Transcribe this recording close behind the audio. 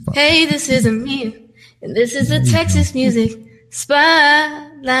Hey, this is Amia, and this is the Texas Music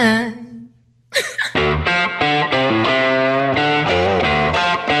Spotlight.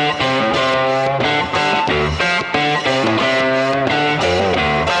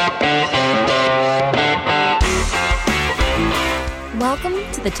 Welcome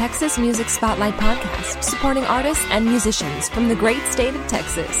to the Texas Music Spotlight Podcast, supporting artists and musicians from the great state of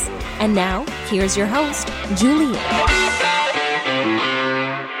Texas. And now, here's your host, Julian.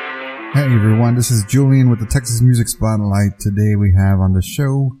 Hey everyone, this is Julian with the Texas Music Spotlight. Today we have on the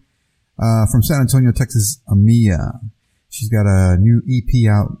show from San Antonio, Texas, Amia. She's got a new EP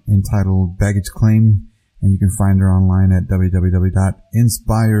out entitled Baggage Claim, and you can find her online at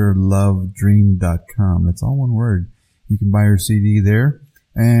www.inspirelovedream.com. That's all one word. You can buy her CD there.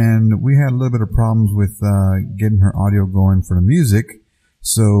 And we had a little bit of problems with getting her audio going for the music.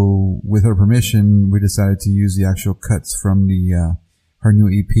 So with her permission, we decided to use the actual cuts from the her new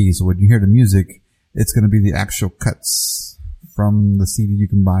EP. So when you hear the music, it's going to be the actual cuts from the CD you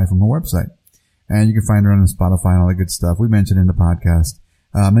can buy from her website. And you can find her on Spotify and all that good stuff we mentioned in the podcast.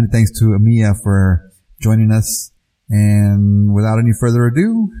 Many thanks to Amia for joining us. And without any further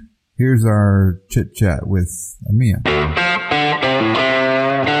ado, here's our chit chat with Amia.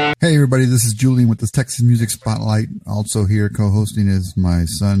 Hey everybody, this is Julian with the Texas Music Spotlight. Also here co-hosting is my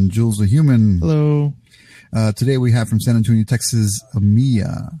son, Jules the Human. Hello. Today we have from San Antonio, Texas,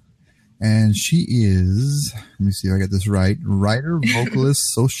 Amia. And she is, let me see if I get this right, writer, vocalist,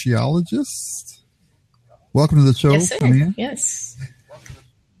 sociologist. Welcome to the show, Yes, sir. Amia. Yes.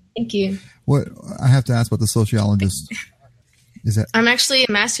 Thank you. What I have to ask about the sociologist. Is that I'm actually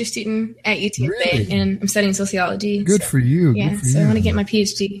a master's student at UTSA, Really? and I'm studying sociology. good for you? Yeah, Good for so you. I want to get my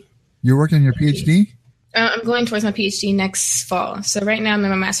PhD. You're working on your PhD? I'm going towards my PhD next fall. So right now I'm in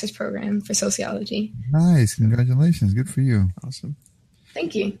my master's program for sociology. Nice. Congratulations. Good for you. Awesome.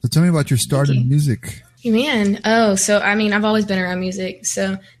 Thank you. So tell me about your start Thank in you. music. Man, I've always been around music.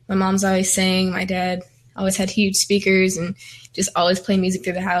 So my mom's always sang, my dad always had huge speakers and just always playing music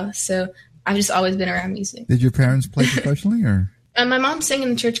through the house. So I've just always been around music. Did your parents play professionally or? My mom sang in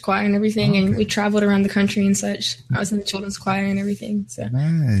the church choir and everything, Okay. and we traveled around the country and such. I was in the children's choir and everything. So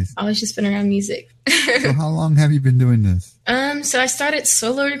Nice. I've always just been around music. So how long have you been doing this? So I started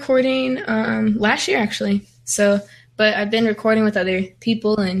solo recording last year actually. But I've been recording with other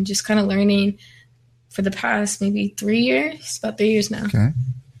people and just kind of learning for the past maybe 3 years, about 3 years now. Okay.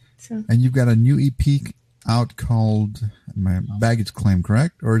 So And you've got a new EP out called Baggage Claim,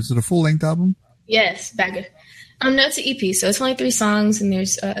 correct? Or is it a full-length album? yes, Bagger. No, it's an EP, so it's only 3 songs and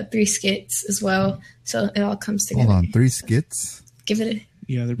there's 3 skits as well. So it all comes together. Hold on, 3 skits? Give it a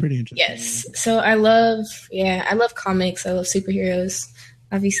Yeah, they're pretty interesting. yes. So I love comics. I love superheroes.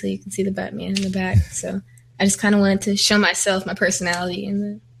 Obviously, you can see the Batman in the back. So I just kind of wanted to show myself, my personality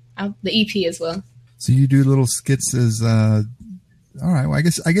in the EP as well. So you do little skits as, all right, well, I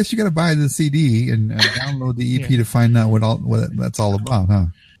guess you got to buy the CD and download the EP to find out what that's all about, huh?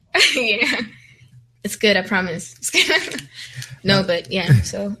 Yeah. It's good, I promise. No, but yeah,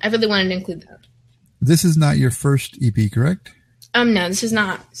 so I really wanted to include that. This is not your first EP, correct? No, this is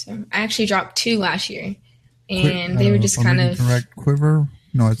not. So I actually dropped 2 last year, and they were just if I'm kind reading of correct. Quiver?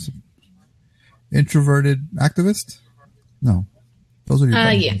 No, it's Introverted Activist? No. Those are your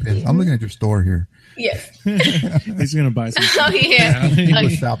buttons yeah. and pins. I'm looking at your store here. yes. He's going to buy some. Oh yeah. People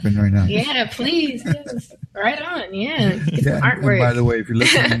shopping right now. Yeah, please. Yes. Right on. Yeah. Get Yeah, some and artwork. by the way, if you're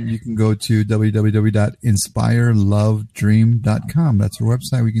listening, you can go to www.inspirelovedream.com. That's her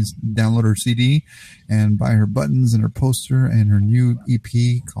website. We can download her CD and buy her buttons and her poster and her new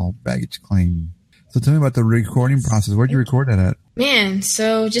EP called Baggage Claim. So tell me about the recording process. Where'd you record that at? Man,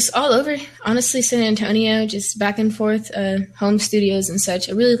 so just all over. Honestly, San Antonio, just back and forth, home studios and such.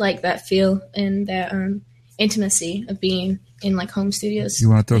 I really like that feel and that intimacy of being in like home studios. You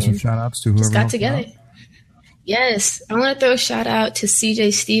want to throw some And shout outs to whoever just got helped you together. out? Yes, I want to throw a shout out to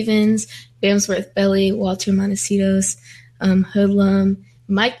CJ Stevens, Bamsworth Belly, Walter Montecitos, Hoodlum,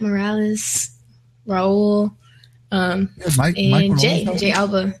 Mike Morales, Raul, Yeah, Mike and Morales Jay helped you?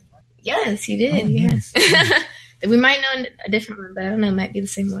 Alba. Yes, he did. Oh, yes. We might know a different one, but I don't know. It might be the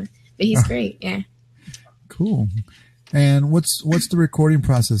same one. But he's great. Yeah. Cool. And what's the recording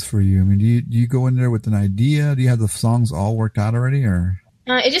process for you? I mean, do you go in there with an idea? Do you have the songs all worked out already, or?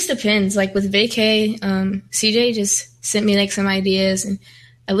 It just depends. Like with Vacay, CJ just sent me like some ideas, and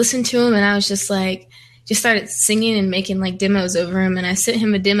I listened to him, and I was just started singing and making like demos over him, and I sent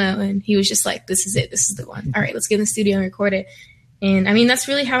him a demo, and he was just like, "This is it. This is the one. All right, let's get in the studio and record it." And I mean, that's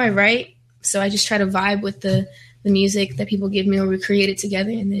really how I write. So I just try to vibe with the music that people give me, or we create it together,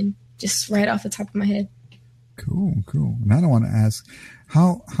 and then just write off the top of my head. Cool. And I don't want to ask,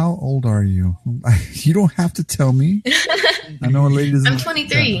 How old are you? You don't have to tell me. I know a lady doesn't. I'm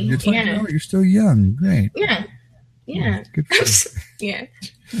 23. You're 20. Yeah. Oh, you're still young. Great. Yeah. Oh, good for you. Yeah.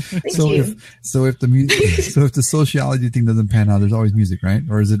 Thank So you. if the sociology thing doesn't pan out, there's always music, right?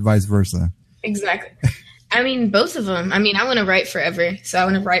 Or is it vice versa? Exactly. I mean, both of them. I mean, I want to write forever. So I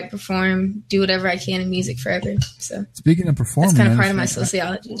want to write, perform, do whatever I can in music forever. So Speaking of performing, that's kind of part of my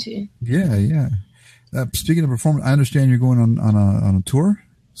sociology too. Yeah. Speaking of performing, I understand you're going on a tour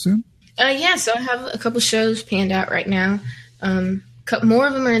soon. Yeah. So I have a couple shows planned out right now. More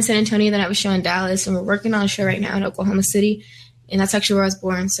of them are in San Antonio than I have a show in Dallas, and we're working on a show right now in Oklahoma City, and that's actually where I was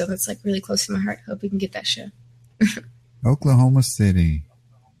born. So that's like really close to my heart. Hope we can get that show. Oklahoma City.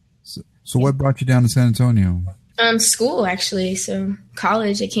 So what brought you down to San Antonio? School actually. So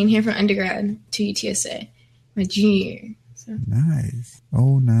college. I came here for undergrad to UTSA, my junior year. So. Nice.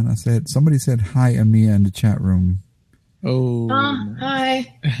 Oh, Nana somebody said hi, Amia, in the chat room. Oh.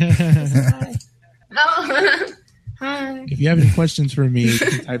 Hi. Hi. Oh. Hi. If you have any questions for me, you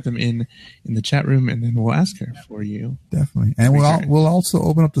can type them in the chat room, and then we'll ask her for you. Definitely. And we'll also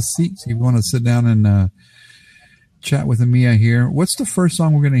open up the seats if you want to sit down and chat with Amia here. What's the first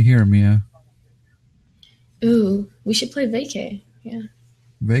song we're going to hear, Amia? Ooh, we should play Vacay. Yeah.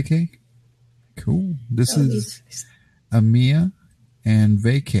 Vacay? Cool. This is Amia and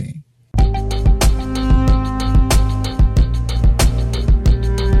Vacay.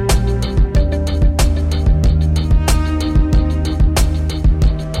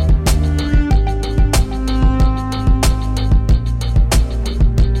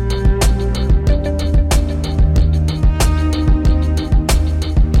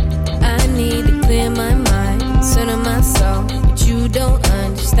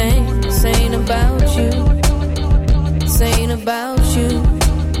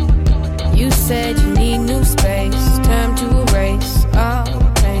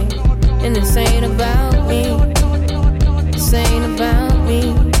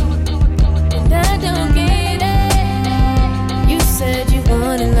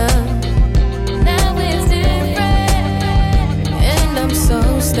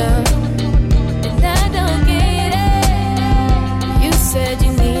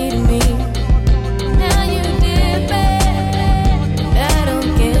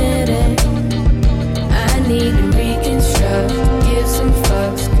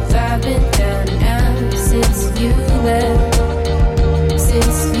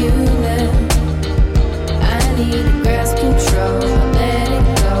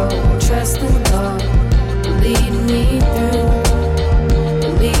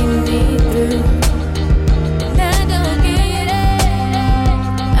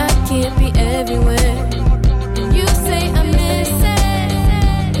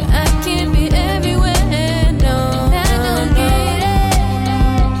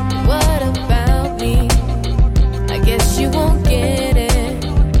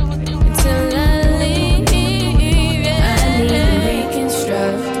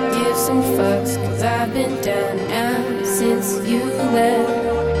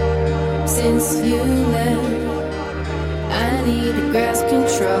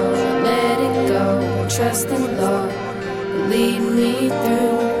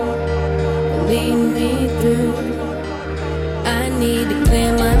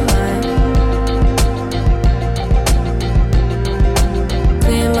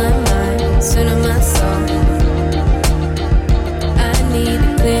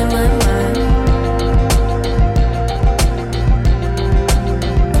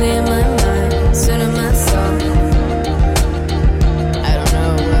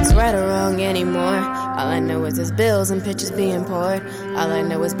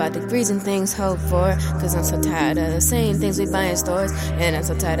 And things hope for, cause I'm so tired of the same things we buy in stores, and I'm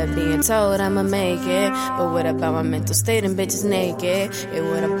so tired of being told I'ma make it. But what about my mental state and bitches naked? And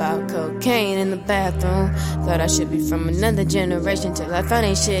what about cocaine in the bathroom? Thought I should be from another generation till I found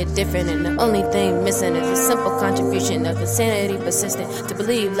ain't shit different, and the only thing missing is a simple contribution of insanity persistent to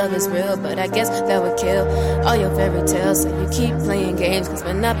believe love is real. But I guess that would kill all your fairy tales, so you keep playing games cause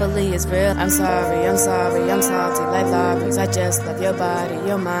Monopoly is real. I'm sorry, I'm salty like Lawrence. I just love your body,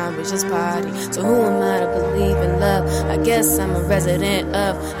 your mind, we just party. So who am I to believe in love? I guess I'm a resident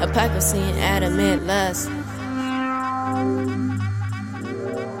of hypocrisy and adamant lust.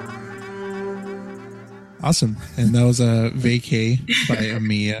 Awesome. And that was a Vacay by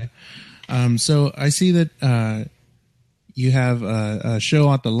Amia. So I see that you have a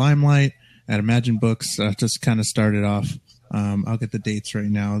show at the Limelight at Imagine Books. Just kind of started off. I'll get the dates right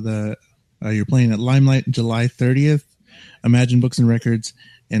now. You're playing at Limelight July 30th, Imagine Books and Records,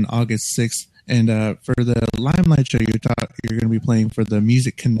 and August 6th And for the Limelight show, you're going to be playing for the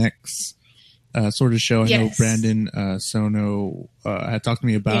Music Connects sort of show. I know Brandon Sono had talked to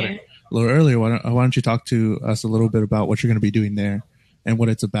me about it a little earlier. Why don't you talk to us a little bit about what you're going to be doing there and what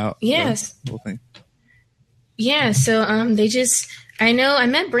it's about? Yes. The whole thing. Yeah, so I know I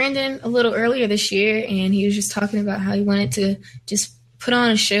met Brandon a little earlier this year, and he was just talking about how he wanted to just put on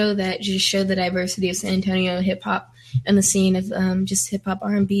a show that just showed the diversity of San Antonio hip hop and the scene of just hip hop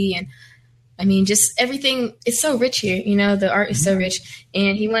R&B, and I mean just everything. It's so rich here, the art is so rich,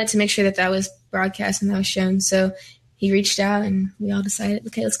 and he wanted to make sure that was broadcast and that was shown. So he reached out, and we all decided,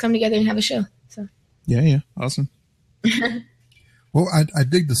 okay, let's come together and have a show. So yeah, awesome. Well, I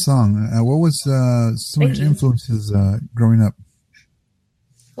dig the song. What was some of your influences growing up?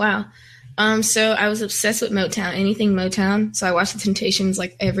 Wow. So I was obsessed with Motown, anything Motown. So I watched The Temptations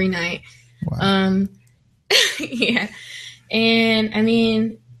like every night. Wow. Yeah. And I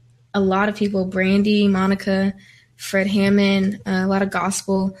mean, a lot of people, Brandy, Monica, Fred Hammond, a lot of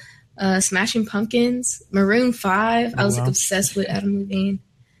gospel, Smashing Pumpkins, Maroon 5. I was like obsessed with Adam Levine.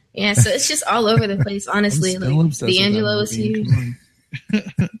 Yeah, so it's just all over the place, honestly. Like D'Angelo was huge.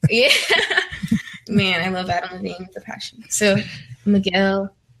 Yeah. Man, I love Adam Levine with a passion. So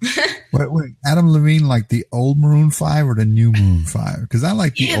Miguel. Wait, Adam Levine, like the old Maroon 5 or the new Maroon 5? Because I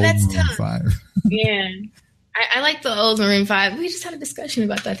like the old Maroon 5. Yeah. I like the old Maroon 5. We just had a discussion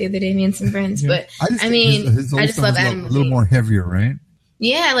about that the other day, me and some friends. Yeah. But I just love Adam Levine. A little more heavier, right?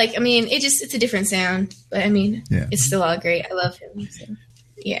 Yeah, it's a different sound. But it's still all great. I love him. So.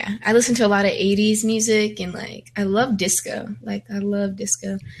 Yeah, I listen to a lot of 80s music, and I love disco.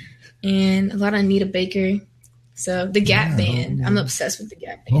 And a lot of Anita Baker. So the Gap Band. I'm obsessed with the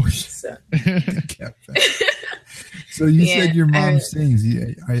Gap Band. Oh, so. Gap Band. So you said your mom sings.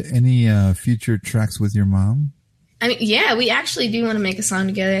 Any future tracks with your mom? We actually do want to make a song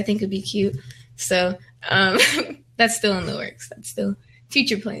together. I think it'd be cute. So that's still in the works. That's still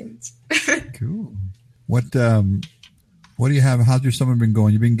future plans. Cool. What do you have? How's your summer been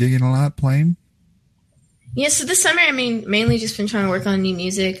going? You've been gigging a lot, playing? Yeah, so this summer, mainly just been trying to work on new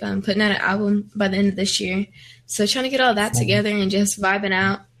music, putting out an album by the end of this year. So trying to get all that together and just vibing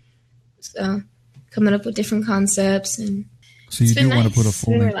out. So coming up with different concepts. And so you do want to put a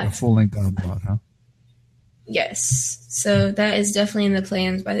full length album out, huh? Yes. So that is definitely in the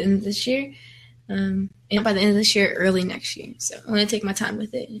plans by the end of this year. And by the end of this year, early next year. So I want to take my time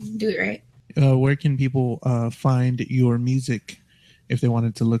with it and do it right. Where can people find your music if they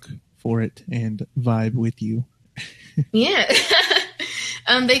wanted to look for it and vibe with you? Yeah.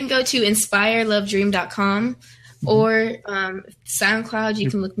 They can go to inspirelovedream.com or SoundCloud. You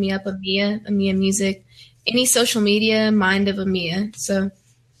can look me up, Amia Music. Any social media, Mind of Amia. So,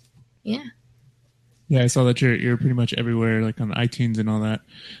 yeah. Yeah, I saw that you're pretty much everywhere, like on iTunes and all that.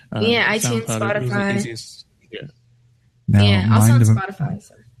 iTunes, Spotify. Now, also on Spotify.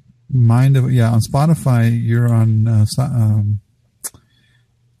 So. On Spotify, you're on.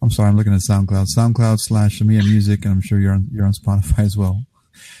 I'm sorry, I'm looking at SoundCloud. SoundCloud/Amia Music, and I'm sure you're on Spotify as well.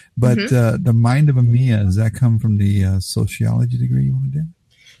 But the Mind of Amia, does that come from the sociology degree you want to do?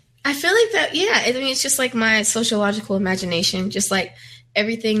 I feel like that. Yeah, it's just like my sociological imagination, just like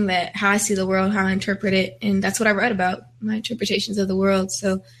everything how I see the world, how I interpret it, and that's what I write about. My interpretations of the world.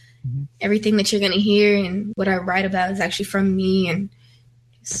 So everything that you're going to hear and what I write about is actually from me and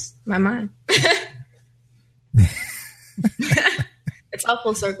just my mind. It's all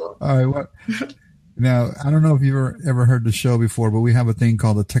full circle. All right. What? Now, I don't know if you've ever heard the show before, but we have a thing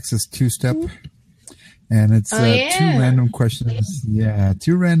called the Texas Two-Step. And it's 2 random questions. Yeah,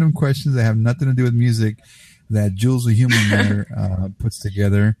 2 random questions that have nothing to do with music that Jules the Human there puts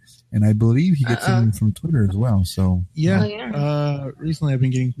together. And I believe he gets them from Twitter as well. So recently I've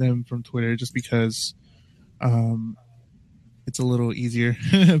been getting them from Twitter just because it's a little easier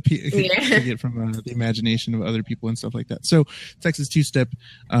to get from the imagination of other people and stuff like that. So Texas Two-Step,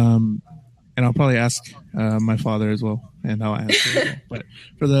 and I'll probably ask my father as well, and I'll ask her as well. But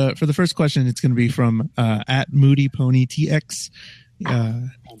for the first question, it's going to be from @MoodyPonyTX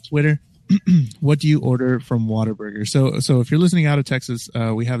on Twitter. What do you order from Whataburger? So if you're listening out of Texas,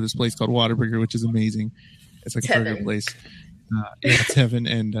 we have this place called Whataburger, which is amazing. It's like a burger place. It's heaven.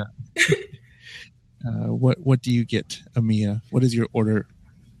 And what do you get, Amia? What is your order?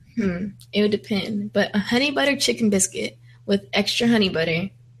 It would depend, but a honey butter chicken biscuit with extra honey butter,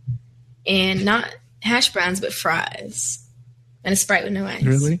 and not hash browns, but fries, and a Sprite with no ice.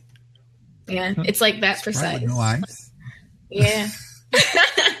 Really? Yeah, it's like that precise. Sprite with no ice. Yeah.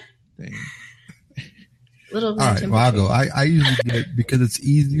 All right, well, I'll go. I usually get, because it's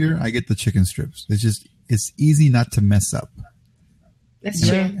easier, I get the chicken strips. It's easy not to mess up. That's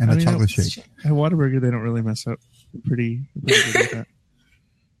true. And a chocolate shake. At Whataburger, they don't really mess up. Pretty good with that.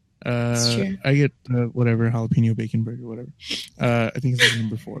 That's true. I get whatever jalapeno bacon burger, whatever. I think it's like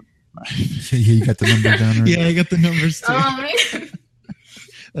number 4. Yeah, you got the number down there. Yeah, I got the numbers too. Oh man.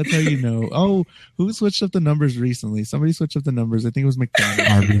 That's how you know. Oh, who switched up the numbers recently? Somebody switched up the numbers. I think it was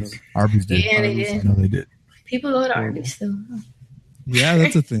McDonald's. Arby's did. Yeah, they did. No, they did. People go to Arby's still. Yeah,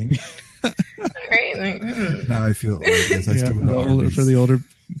 that's a thing. Right? Like, Now I feel like this. I still go to Arby's. For the older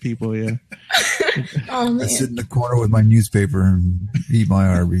people, yeah. oh I man. sit in the corner with my newspaper and eat my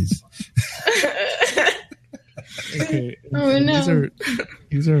Arby's. Okay. Oh, no.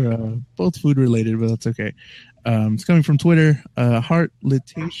 These are both food related, but that's okay. It's coming from Twitter. Heart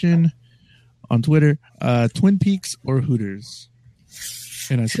Litation on Twitter. Twin Peaks or Hooters?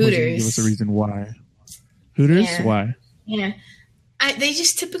 And I suppose you can give us a reason why. Hooters? Yeah. Why? Yeah. They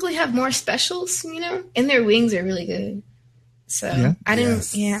just typically have more specials, and their wings are really good. So Yeah? I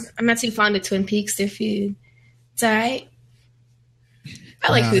didn't. Yeah, I'm not too fond of Twin Peaks. Their food, it's alright.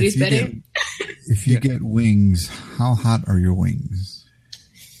 I like Hooters better. If you get wings, how hot are your wings?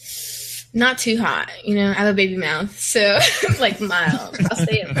 Not too hot. I have a baby mouth, so like mild. I'll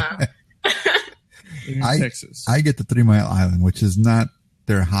say it mild. In Texas. I get the 3 Mile Island, which is not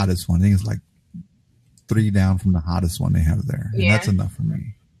their hottest one. I think it's like 3 down from the hottest one they have there. And that's enough for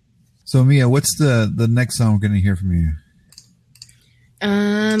me. So Mia, what's the next song we're going to hear from you?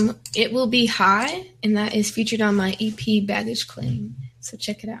 It will be High, and that is featured on my EP Baggage Claim. So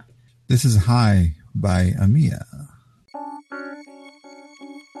check it out. This is High by Amia.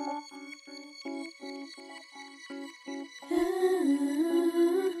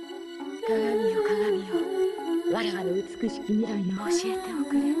 我らがの美しき未来を教えてお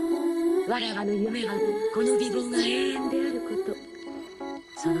くれ。我らがの夢はこの美貌が永遠であること、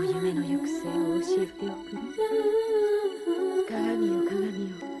その夢の行く末を教えておくれ。鏡よ鏡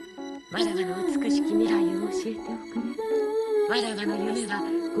よ、我らがの美しき未来を教えておくれ。我らがの夢は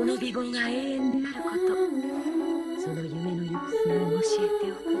この美貌が永遠であること、その夢の行く末を教え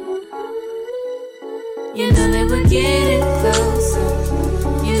ておくれ。 You know that we're getting closer.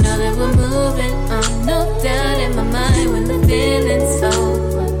 You know that we're moving on. No doubt in my mind when the feeling's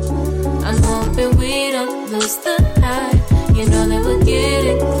over. I'm hoping we don't lose the high. You know that we're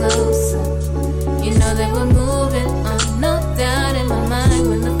getting closer. You know that we're moving on. No doubt in my mind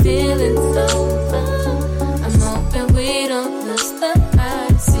when the feeling's over. I'm hoping we don't lose the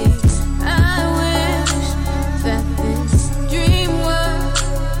high. See, I wish that this dream world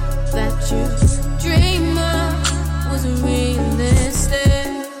that you dream of was realistic,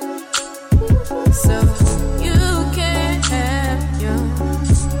 so you can have your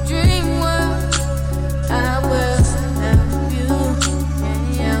dream world. I will help you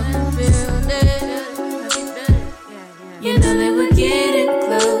build it. You know that we're getting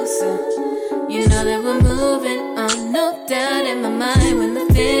closer. You know that we're moving on. No doubt in my mind when the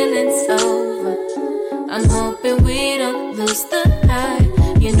feeling's over. I'm hoping we don't lose the high.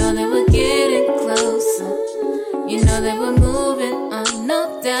 You know that we're getting closer. You know that we're moving on.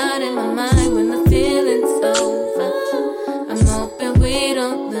 No doubt in my mind when the feeling's over. I'm hoping we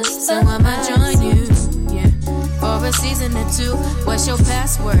don't lose. So I might join you, yeah, for a season or two. What's your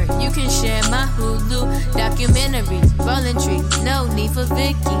password? You can share my Hulu documentaries, rolling trees. No need for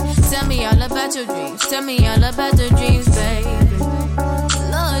Vicky. Tell me all about your dreams. Tell me all about your dreams, baby.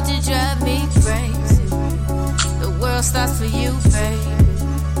 Lord, you drive me crazy. The world starts for you, baby.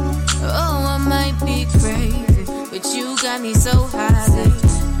 Oh, I might be crazy, but you got me so high.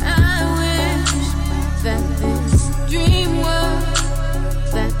 I wish that this dream world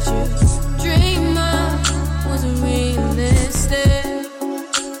that you dream of was realistic,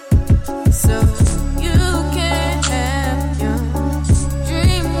 so you can have your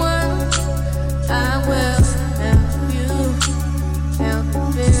dream world. I will help you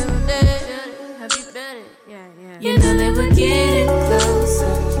build it. Have you built it? Yeah. You know that we're getting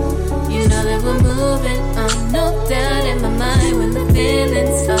closer. You know that we're moving on. No doubt in my mind when the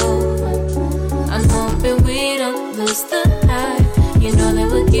feeling's over. I'm hoping we don't lose the high. You know that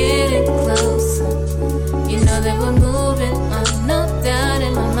we're getting closer. You know that we're moving on. No doubt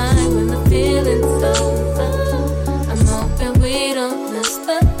in my mind when the feeling's over. I'm hoping we don't lose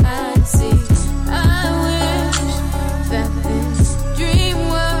the high. See, I wish that this dream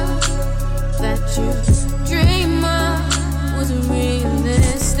world that you dream of was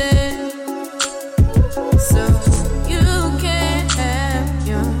realistic, so you can have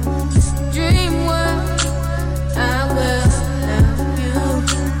your dream world. I will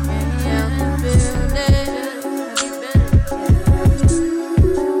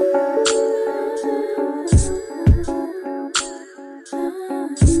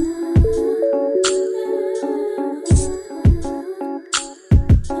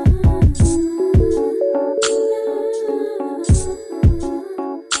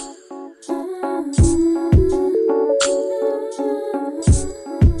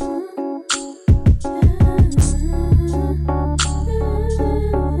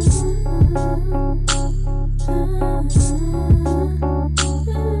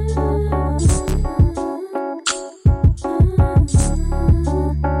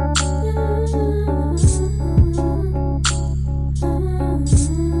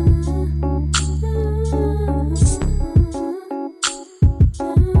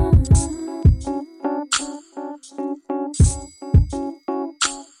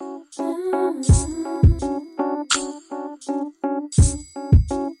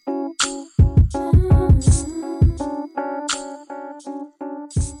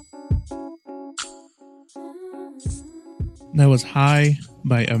That was High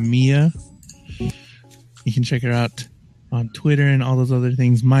by Amia. You can check her out on Twitter and all those other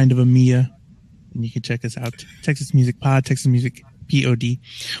things. Mind of Amia. And you can check us out. Texas Music Pod, Texas Music POD.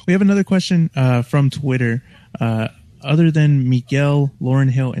 We have another question from Twitter. Other than Miguel, Lauryn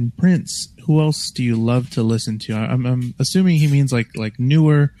Hill, and Prince, who else do you love to listen to? I'm assuming he means like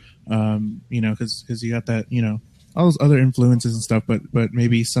newer, because you got that, all those other influences and stuff. But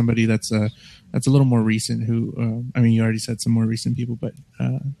maybe somebody that's a little more recent. Who you already said some more recent people, but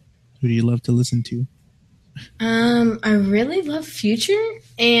who do you love to listen to? I really love Future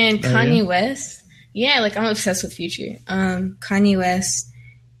and Kanye yeah? West. Yeah, like I'm obsessed with Future. Kanye West.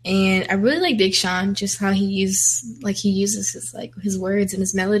 And I really like Big Sean, just how he uses his words and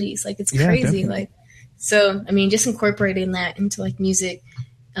his melodies. Like it's crazy. Definitely. Just incorporating that into like music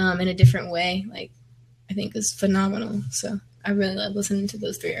in a different way, like I think is phenomenal. So I really love listening to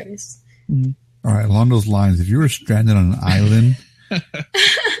those three artists. Mm-hmm. All right, along those lines, if you were stranded on an island,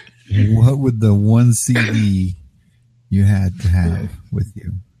 what would the one CD you had to have with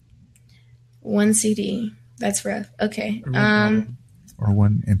you? One CD. That's rough. Okay. Or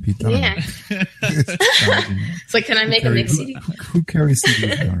one MP3. Yeah. It's like, can I make a mix CD? Who carries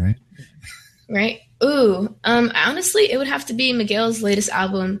CDs now, right? Right. Ooh. Honestly, it would have to be Miguel's latest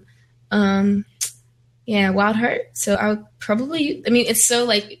album. Wild Heart. So I would probably. It's so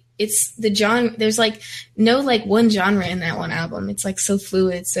like it's the genre. There's like no like one genre in that one album. It's like so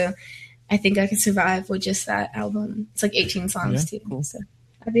fluid. So I think I could survive with just that album. It's like 18 songs too. Cool. So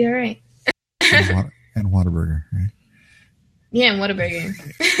I'd be all right. And Whataburger, right? Yeah, and Whataburger.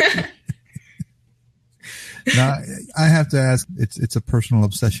 Now, I have to ask, it's a personal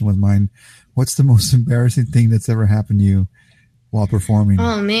obsession with mine. What's the most embarrassing thing that's ever happened to you while performing?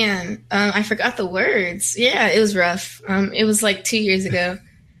 Oh, man. I forgot the words. Yeah, it was rough. It was like 2 years ago.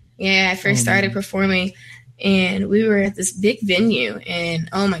 Yeah, I first started performing, and we were at this big venue, and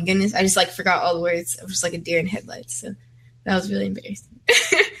oh, my goodness, I just like forgot all the words. I was just like a deer in headlights, so that was really embarrassing.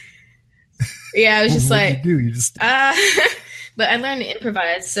 Yeah, I was just like... You do? You just... But I learned to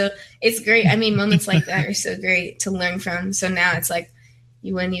improvise, so it's great. Moments like that are so great to learn from. So now it's like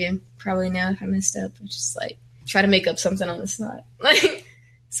you wouldn't even probably know if I messed up. Or just like try to make up something on the spot.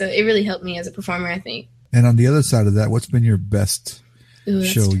 So it really helped me as a performer, I think. And on the other side of that, what's been your best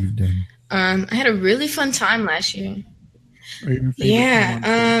show you've done? I had a really fun time last year. In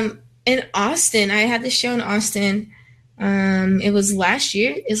Austin. I had this show in Austin. It was last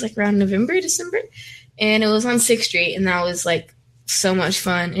year. It was like around November, December. And it was on 6th Street, and that was like so much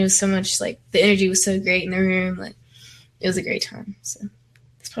fun. It was so much like the energy was so great in the room. Like it was a great time. So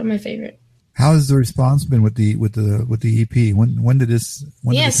it's probably my favorite. How has the response been with the EP? When did this?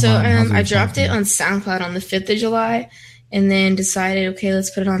 I dropped it on SoundCloud on the 5th of July, and then decided, okay,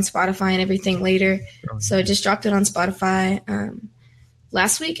 let's put it on Spotify and everything later. So I just dropped it on Spotify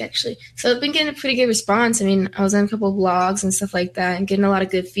last week, actually. So I've been getting a pretty good response. I was on a couple of blogs and stuff like that and getting a lot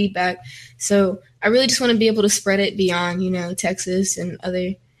of good feedback. So I really just want to be able to spread it beyond, Texas and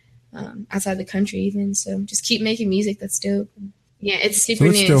other outside the country even. So just keep making music that's dope. Yeah, it's super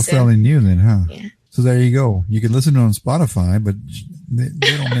new. So it's still fairly new then, huh? Yeah. So there you go. You can listen to it on Spotify, but they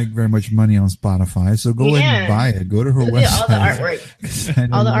don't make very much money on Spotify. So go ahead and buy it. Go to her website. All the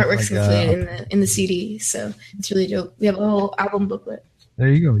artwork. All the artwork's included in the CD. So it's really dope. We have a whole album booklet. There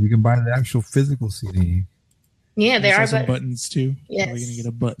you go. You can buy the actual physical CD. Yeah, there are some buttons too. Yes. We're gonna get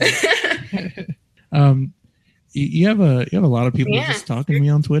a button. You have a lot of people just talking to me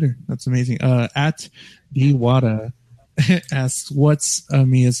on Twitter. That's amazing. At DWada asks, what's your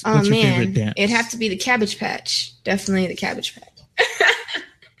favorite dance? It'd have to be the Cabbage Patch. Definitely the Cabbage Patch.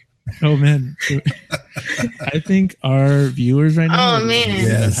 Oh man, I think our viewers right now. Oh man,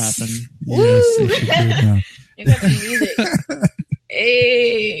 yes. That happen. Yes, it should do it now. You got the music.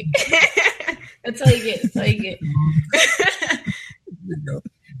 Hey, that's all you get. That's all you get.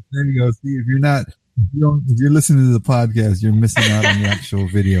 There you go. See, if you're listening to the podcast, you're missing out on the actual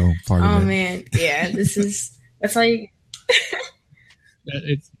video part of it. Oh man, yeah, that's all you get.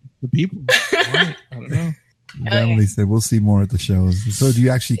 It's the people. I don't know. Emily said we'll see more at the shows. So do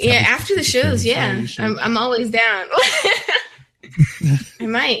you actually? Yeah, after the shows, yeah, I'm always down. I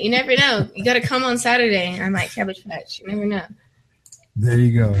might. You never know. You got to come on Saturday. I might Cabbage Patch. You never know. There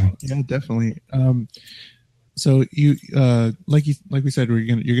you go. Yeah, definitely. So you, like we said,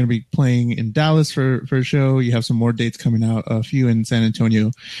 you're gonna be playing in Dallas for a show. You have some more dates coming out. A few in San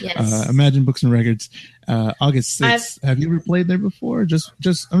Antonio. Yes. Imagine Books and Records, August 6th. Have you ever played there before? I'm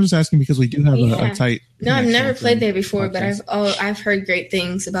just asking because we do have a tight. No, I've never played there before, but I've heard great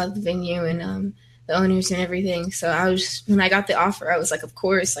things about the venue and the owners and everything. So when I got the offer, I was like, of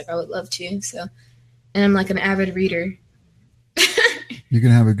course, like I would love to. So, and I'm like an avid reader. You're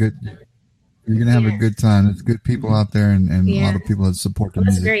gonna have a good time. There's good people out there, and a lot of people that support the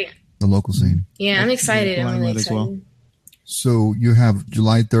That's music, great. the local scene. Yeah, I'm excited. I'm really Limelight as excited. well. So you have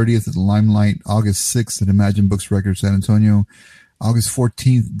July 30th at the Limelight, August 6th at Imagine Books Records San Antonio, August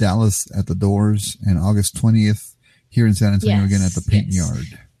 14th Dallas at the Doors, and August 20th here in San Antonio again at the Paint Yard.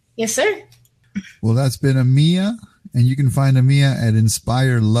 Yes, sir. Well, that's been Amia, and you can find Amia at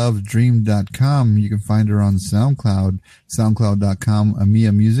inspirelovedream.com. You can find her on SoundCloud, soundcloud.com,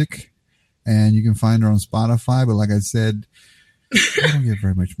 Amia Music, and you can find her on Spotify. But like I said, I don't get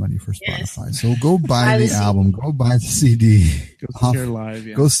very much money for Spotify. So go buy the album, go buy the CD. Go see her live.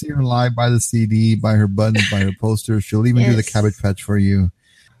 Yeah. Go see her live, buy the CD, buy her buttons, buy her poster. She'll even do the Cabbage Patch for you.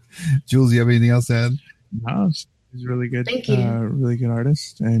 Jules, you have anything else to add? No, she's really good. Thank you. Really good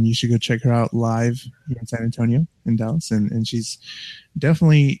artist, and you should go check her out live here in San Antonio, in Dallas, and she's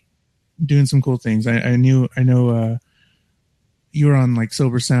definitely doing some cool things. I know you were on like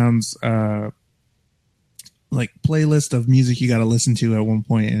Sober Sounds like playlist of music you got to listen to at one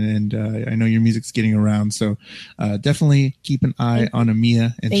point, and I know your music's getting around, so definitely keep an eye on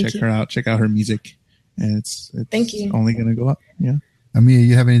Amia and check her out. Check out her music, and it's Thank you. only going to go up. Yeah. Amia,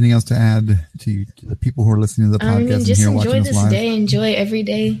 you have anything else to add to the people who are listening to the podcast just and here enjoy watching this us live? day, enjoy every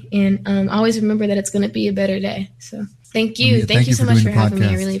day, and always remember that it's going to be a better day. So thank you. Amia, Thank you so much doing for the having me. I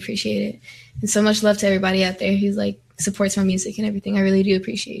podcast. really appreciate it. And so much love to everybody out there who's like supports my music and everything. I really do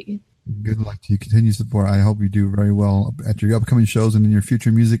appreciate you. Good luck to you. Continue support. I hope you do very well at your upcoming shows and in your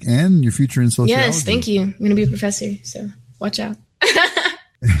future music and your future in sociology. Yes, thank you. I'm going to be a professor, so watch out.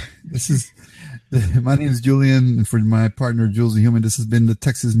 My name is Julian, and for my partner, Jules the Human, this has been the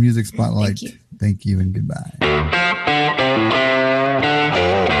Texas Music Spotlight. Thank you. Thank you and goodbye.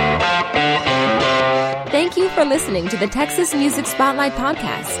 Thank you for listening to the Texas Music Spotlight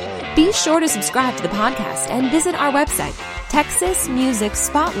podcast. Be sure to subscribe to the podcast and visit our website,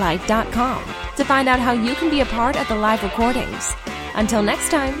 texasmusicspotlight.com, to find out how you can be a part of the live recordings. Until next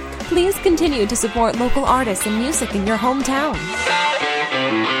time, please continue to support local artists and music in your hometown.